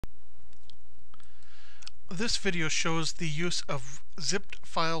This video shows the use of zipped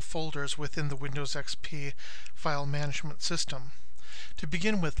file folders within the Windows XP file management system. To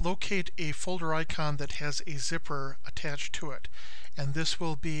begin with, locate a folder icon that has a zipper attached to it, and this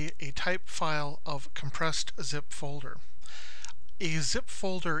will be a type file of compressed zip folder. A zip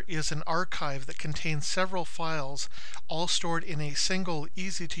folder is an archive that contains several files, all stored in a single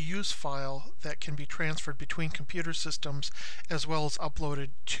easy-to-use file that can be transferred between computer systems as well as uploaded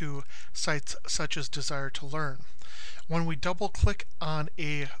to sites such as Desire to Learn. When we double-click on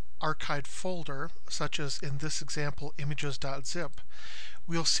a archived folder, such as in this example images.zip,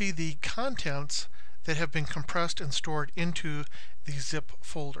 we'll see the contents that have been compressed and stored into the zip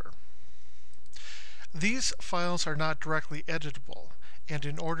folder. These files are not directly editable, and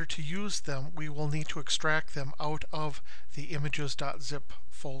in order to use them we will need to extract them out of the images.zip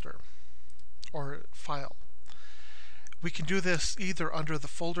folder or file. We can do this either under the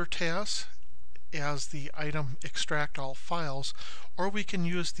folder task as the item extract all files, or we can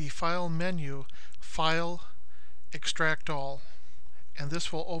use the file menu, file, extract all, and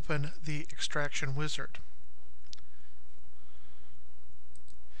this will open the extraction wizard.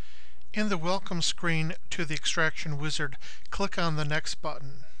 In the welcome screen to the extraction wizard, click on the next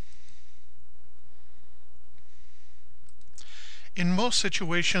button. In most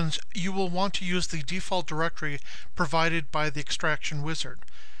situations, you will want to use the default directory provided by the extraction wizard.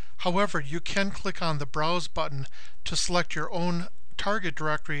 However, you can click on the Browse button to select your own target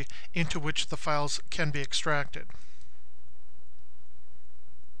directory into which the files can be extracted.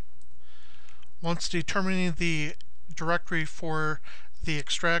 Once determining the directory for the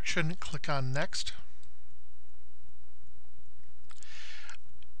extraction, click on Next.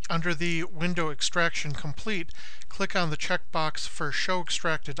 Under the window Extraction Complete, click on the checkbox for Show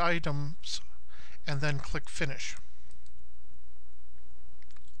Extracted Items and then click Finish.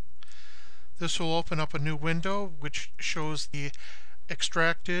 This will open up a new window which shows the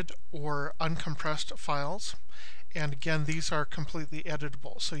extracted or uncompressed files, and again these are completely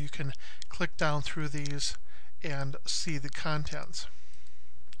editable, so you can click down through these and see the contents.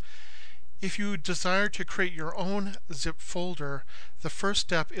 If you desire to create your own zip folder, the first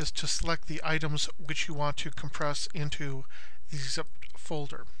step is to select the items which you want to compress into the zipped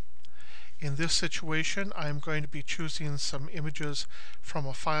folder. In this situation, I'm going to be choosing some images from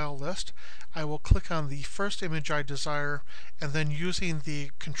a file list. I will click on the first image I desire, and then using the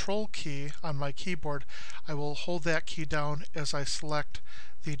Control key on my keyboard, I will hold that key down as I select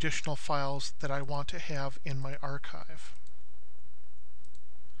the additional files that I want to have in my archive.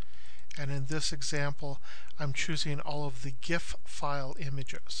 And in this example, I'm choosing all of the GIF file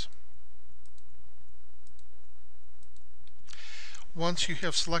images. Once you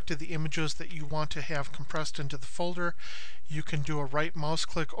have selected the images that you want to have compressed into the folder, you can do a right mouse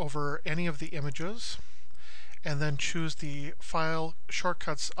click over any of the images and then choose the File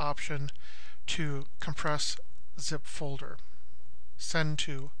Shortcuts option to Compress Zip Folder. Send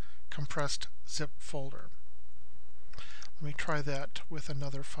to Compressed Zip Folder. Let me try that with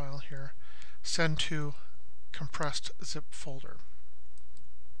another file here. Send to compressed zip folder.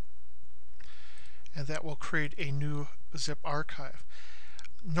 And that will create a new zip archive.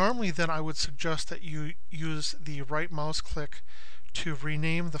 Normally then I would suggest that you use the right mouse click to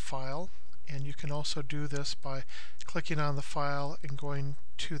rename the file, and you can also do this by clicking on the file and going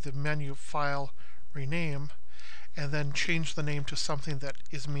to the menu File, Rename, and then change the name to something that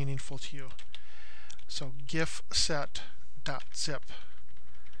is meaningful to you. So gifset.zip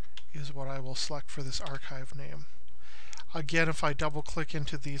is what I will select for this archive name. Again, if I double click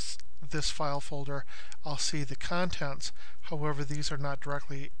into this file folder, I'll see the contents. However, these are not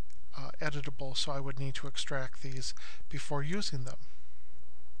directly editable, so I would need to extract these before using them.